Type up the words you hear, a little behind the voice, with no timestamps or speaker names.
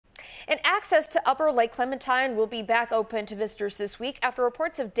And access to Upper Lake Clementine will be back open to visitors this week after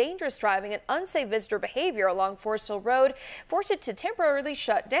reports of dangerous driving and unsafe visitor behavior along Forest Hill Road forced it to temporarily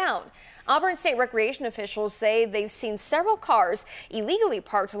shut down. Auburn State Recreation officials say they've seen several cars illegally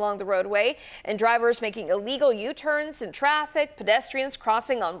parked along the roadway and drivers making illegal U-turns in traffic, pedestrians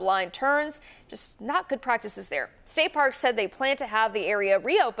crossing on blind turns. Just not good practices there. State Parks said they plan to have the area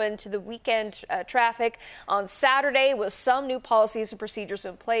reopened to the weekend traffic on Saturday with some new policies and procedures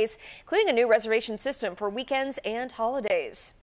in place, including a new reservation system for weekends and holidays.